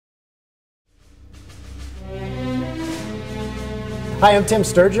Hi, I'm Tim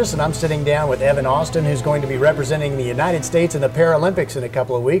Sturgis, and I'm sitting down with Evan Austin, who's going to be representing the United States in the Paralympics in a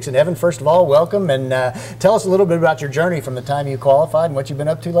couple of weeks. And Evan, first of all, welcome, and tell us a little bit about your journey from the time you qualified and what you've been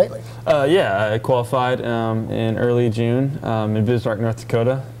up to lately. Yeah, I qualified in early June in Bismarck, North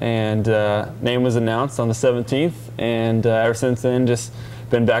Dakota, and name was announced on the 17th, and ever since then, just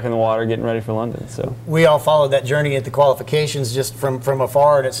been back in the water getting ready for London. So we all followed that journey at the qualifications just from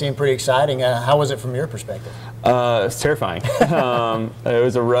afar, and it seemed pretty exciting. How was it from your perspective? It's terrifying. It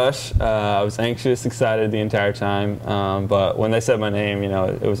was a rush. I was anxious, excited the entire time, but when they said my name, you know,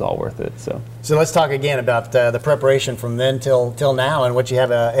 it was all worth it. So let's talk again about the preparation from then till now and what you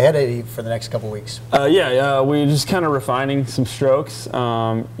have ahead of you for the next couple of weeks. We're just kind of refining some strokes.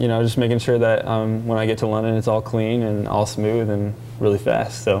 You know, just making sure that when I get to London, it's all clean and all smooth and really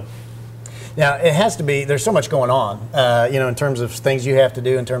fast. So. Now, it has to be, there's so much going on, you know, in terms of things you have to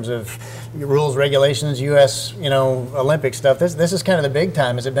do, in terms of rules, regulations, U.S., you know, Olympic stuff. This is kind of the big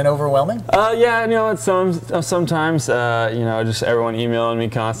time. Has it been overwhelming? Yeah, you know, it's sometimes, you know, just everyone emailing me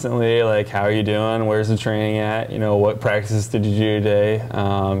constantly, like, how are you doing? Where's the training at? You know, what practices did you do today?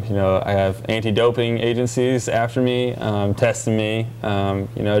 You know, I have anti-doping agencies after me, testing me.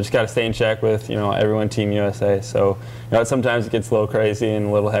 You know, just got to stay in check with, you know, everyone Team USA. So, you know, sometimes it gets a little crazy and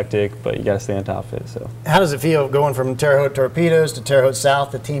a little hectic, but you got to stay on top of it. So, how does it feel going from Terre Haute Torpedoes to Terre Haute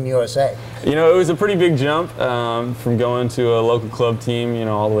South to Team USA? You know, it was a pretty big jump from going to a local club team, you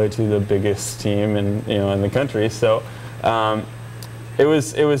know, all the way to the biggest team in the country. So, it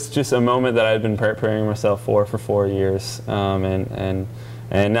was just a moment that I'd been preparing myself for 4 years, and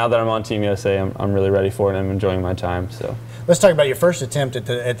now that I'm on Team USA, I'm really ready for it, and I'm enjoying my time. So. Let's talk about your first attempt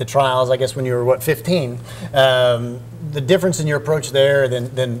at the trials, I guess when you were, what, 15. The difference in your approach there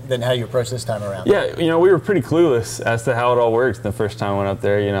than how you approach this time around. Yeah, you know, we were pretty clueless as to how it all worked the first time I went up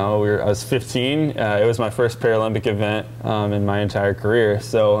there. You know, I was 15. It was my first Paralympic event in my entire career.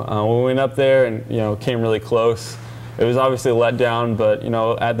 So when we went up there and, you know, came really close, it was obviously a letdown, but, you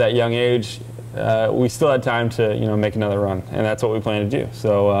know, at that young age, we still had time to, you know, make another run, and that's what we planned to do.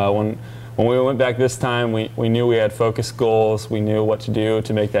 So when we went back this time, we knew we had focused goals. We knew what to do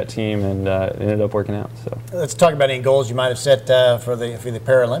to make that team, and it ended up working out. So let's talk about any goals you might have set for the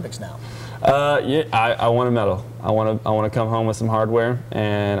Paralympics now. Yeah, I want a medal. I want to come home with some hardware,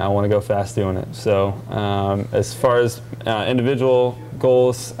 and I want to go fast doing it. So as far as individual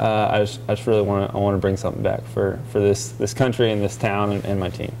goals, I just really want to bring something back for this country and this town and my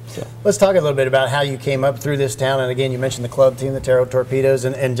team. So let's talk a little bit about how you came up through this town. And again, you mentioned the club team, the Terre Haute Torpedoes,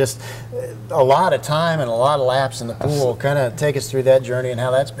 and just a lot of time and a lot of laps in the pool. Kind of take us through that journey and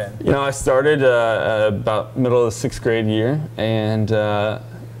how that's been. You know, I started about middle of the 6th grade year, and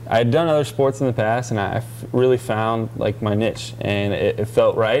I had done other sports in the past, and I really found like my niche, and it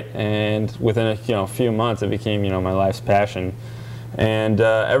felt right. And within a few months, it became my life's passion. And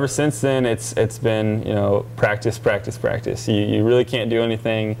ever since then, it's been practice, practice, practice. You really can't do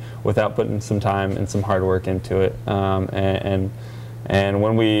anything without putting some time and some hard work into it. And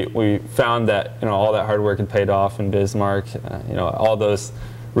when we found that all that hard work had paid off in Bismarck, all those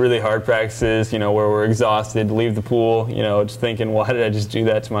really hard practices, where we're exhausted, leave the pool, just thinking, why did I just do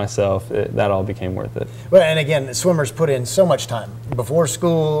that to myself? That all became worth it. Well, and again, swimmers put in so much time before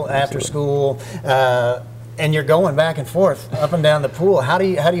school, after school, and you're going back and forth up and down the pool. How do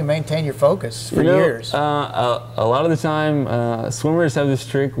you maintain your focus for years? A lot of the time, swimmers have this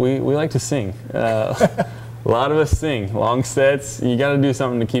trick. We like to sing. A lot of us sing long sets. You got to do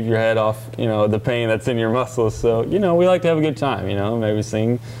something to keep your head off, the pain that's in your muscles. So, we like to have a good time. Maybe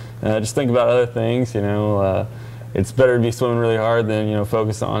sing. Just think about other things. It's better to be swimming really hard than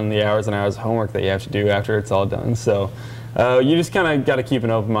focus on the hours and hours of homework that you have to do after it's all done. So, you just kind of got to keep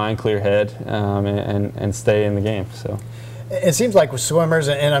an open mind, clear head, and stay in the game. So, it seems like with swimmers,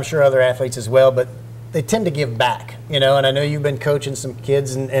 and I'm sure other athletes as well, but they tend to give back, and I know you've been coaching some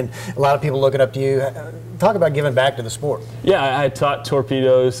kids and a lot of people looking up to you. Talk about giving back to the sport. Yeah, I taught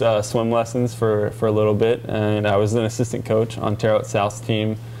Torpedoes swim lessons for a little bit, and I was an assistant coach on Terre Haute South's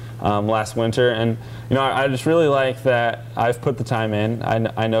team last winter. And I just really like that I've put the time in.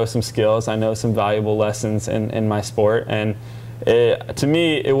 I know some skills, I know some valuable lessons in my sport, and to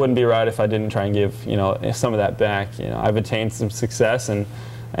me, it wouldn't be right if I didn't try and give some of that back. I've attained some success, and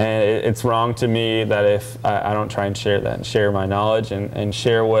it's wrong to me that if I don't try and share that and share my knowledge and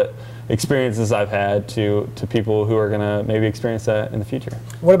share what experiences I've had to people who are going to maybe experience that in the future.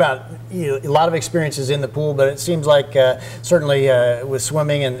 What about a lot of experiences in the pool, but it seems like certainly with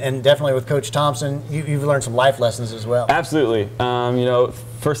swimming and definitely with Coach Thompson, you've learned some life lessons as well. Absolutely.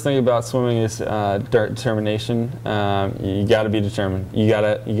 First thing about swimming is determination. You got to be determined. You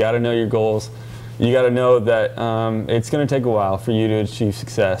got to know your goals. you got to know that it's going to take a while for you to achieve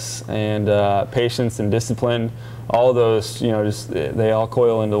success, and patience and discipline, all those, just they all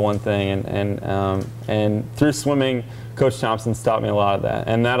coil into one thing, and through swimming, Coach Thompson's taught me a lot of that,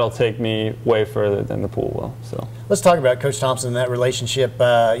 and that'll take me way further than the pool will. So let's talk about Coach Thompson and that relationship.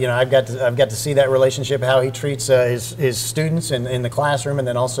 I've got to see that relationship, how he treats his students in the classroom, and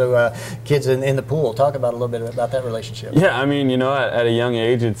then also kids in the pool. Talk about a little bit about that relationship. Yeah, I mean, at a young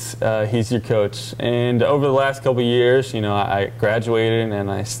age, he's your coach, and over the last couple of years, I graduated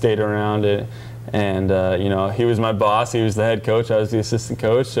and I stayed around it. And he was my boss. He was the head coach. I was the assistant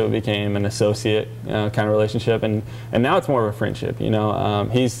coach, so it became an associate kind of relationship. And now it's more of a friendship.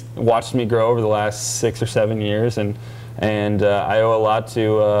 He's watched me grow over the last 6 or 7 years, and I owe a lot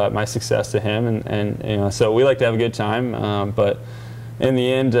to my success to him. And so we like to have a good time. But in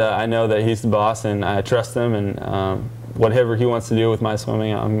the end, I know that he's the boss, and I trust him. And whatever he wants to do with my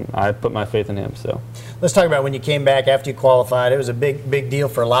swimming, I put my faith in him. So let's talk about when you came back after you qualified. It was a big deal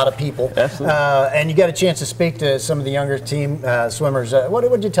for a lot of people. Absolutely. And you got a chance to speak to some of the younger team swimmers. What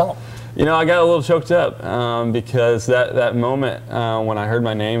did you tell them? I got a little choked up because that moment when I heard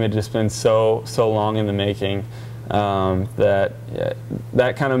my name had just been so long in the making. That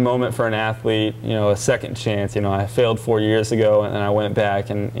kind of moment for an athlete, a second chance. I failed 4 years ago, and I went back,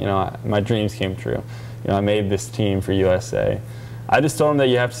 and my dreams came true. I made this team for USA. I just told them that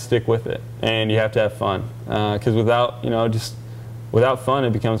you have to stick with it, and you have to have fun. Because without fun,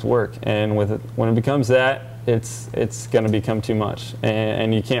 it becomes work, and when it becomes that, it's going to become too much,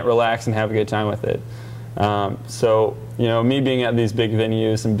 and you can't relax and have a good time with it. So me being at these big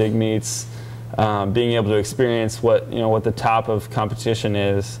venues and big meets, being able to experience what the top of competition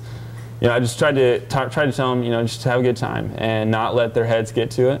is. I just tried to tell them, just to have a good time and not let their heads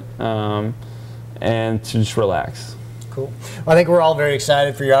get to it. And to just relax. Cool. Well, I think we're all very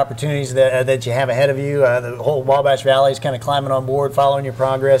excited for your opportunities that you have ahead of you. The whole Wabash Valley is kind of climbing on board, following your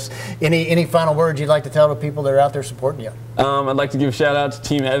progress. Any final words you'd like to tell the people that are out there supporting you? I'd like to give a shout out to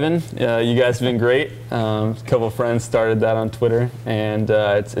Team Evan. You guys have been great. A couple of friends started that on Twitter, and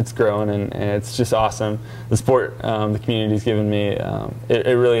it's growing, and it's just awesome. The support the community's given me,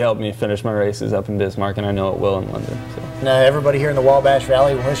 it really helped me finish my races up in Bismarck, and I know it will in London. So. Now, everybody here in the Wabash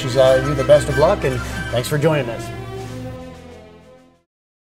Valley wishes you the best of luck, and thanks for joining us.